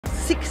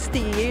60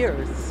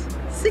 years.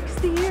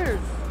 60 years.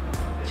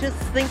 Just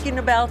thinking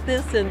about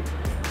this, and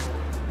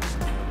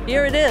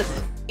here it is.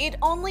 It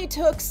only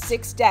took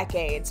 6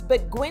 decades,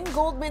 but Gwen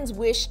Goldman's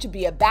wish to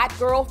be a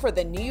Batgirl for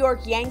the New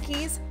York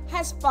Yankees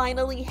has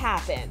finally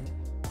happened.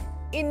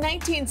 In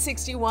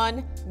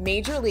 1961,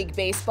 Major League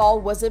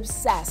Baseball was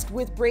obsessed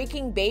with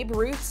breaking Babe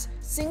Ruth's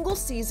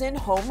single-season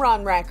home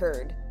run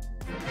record.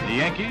 The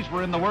Yankees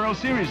were in the World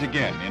Series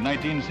again in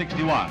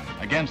 1961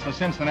 against the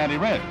Cincinnati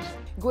Reds.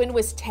 Gwen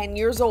was 10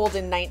 years old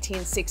in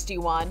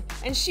 1961,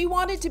 and she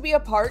wanted to be a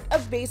part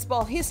of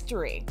baseball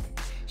history.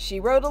 She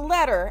wrote a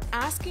letter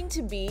asking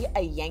to be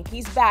a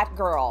Yankees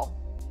Batgirl.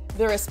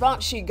 The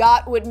response she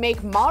got would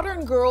make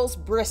modern girls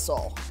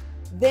bristle.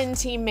 Then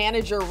team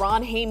manager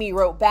Ron Hamey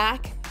wrote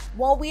back,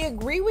 "While we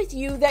agree with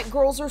you that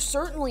girls are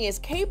certainly as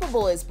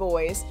capable as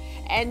boys,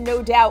 and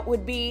no doubt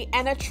would be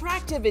an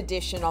attractive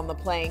addition on the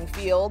playing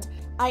field,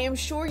 I am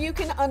sure you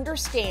can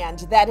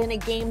understand that in a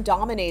game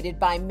dominated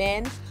by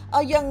men,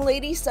 a young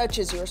lady such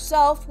as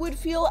yourself would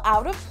feel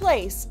out of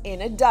place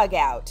in a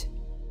dugout."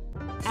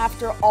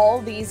 After all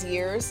these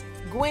years,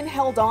 Gwen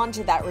held on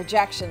to that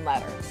rejection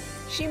letter.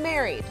 She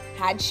married,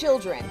 had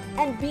children,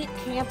 and beat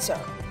cancer.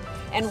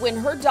 And when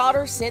her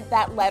daughter sent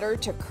that letter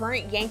to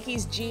current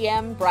Yankees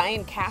GM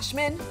Brian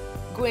Cashman,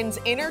 Gwen's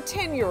inner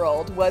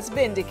 10-year-old was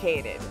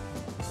vindicated.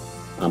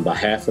 On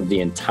behalf of the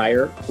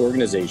entire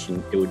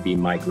organization, it would be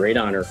my great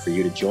honor for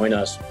you to join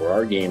us for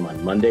our game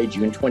on Monday,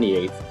 June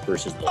 28th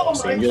versus the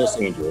Los Angeles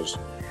Angels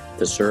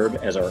to serve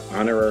as our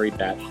honorary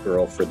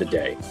Batgirl for the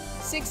day.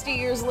 60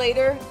 years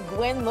later,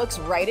 Gwen looks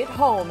right at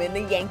home in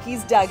the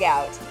Yankees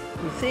dugout.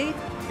 You see,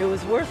 it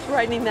was worth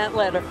writing that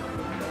letter.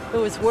 It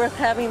was worth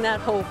having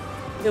that hope.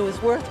 It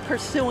was worth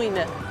pursuing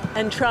it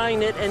and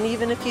trying it, and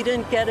even if you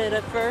didn't get it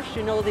at first,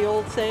 you know the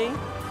old saying,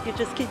 you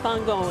just keep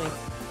on going.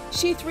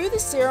 She threw the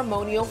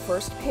ceremonial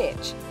first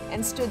pitch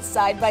and stood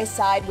side by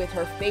side with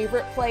her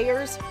favorite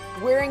players,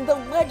 wearing the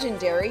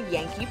legendary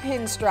Yankee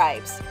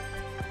pinstripes.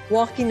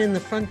 Walking in the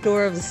front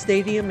door of the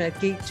stadium at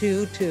Gate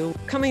 2 to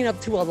coming up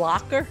to a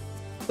locker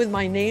with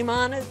my name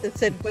on it that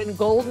said Gwen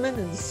Goldman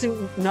and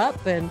suiting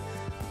up, and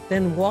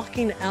then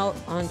walking out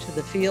onto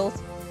the field.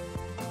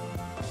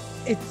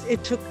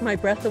 It took my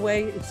breath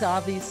away. It's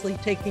obviously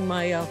taking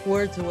my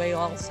words away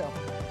also.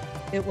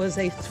 It was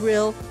a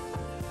thrill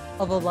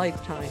of a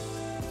lifetime.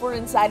 For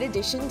Inside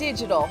Edition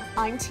Digital,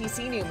 I'm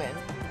TC Newman.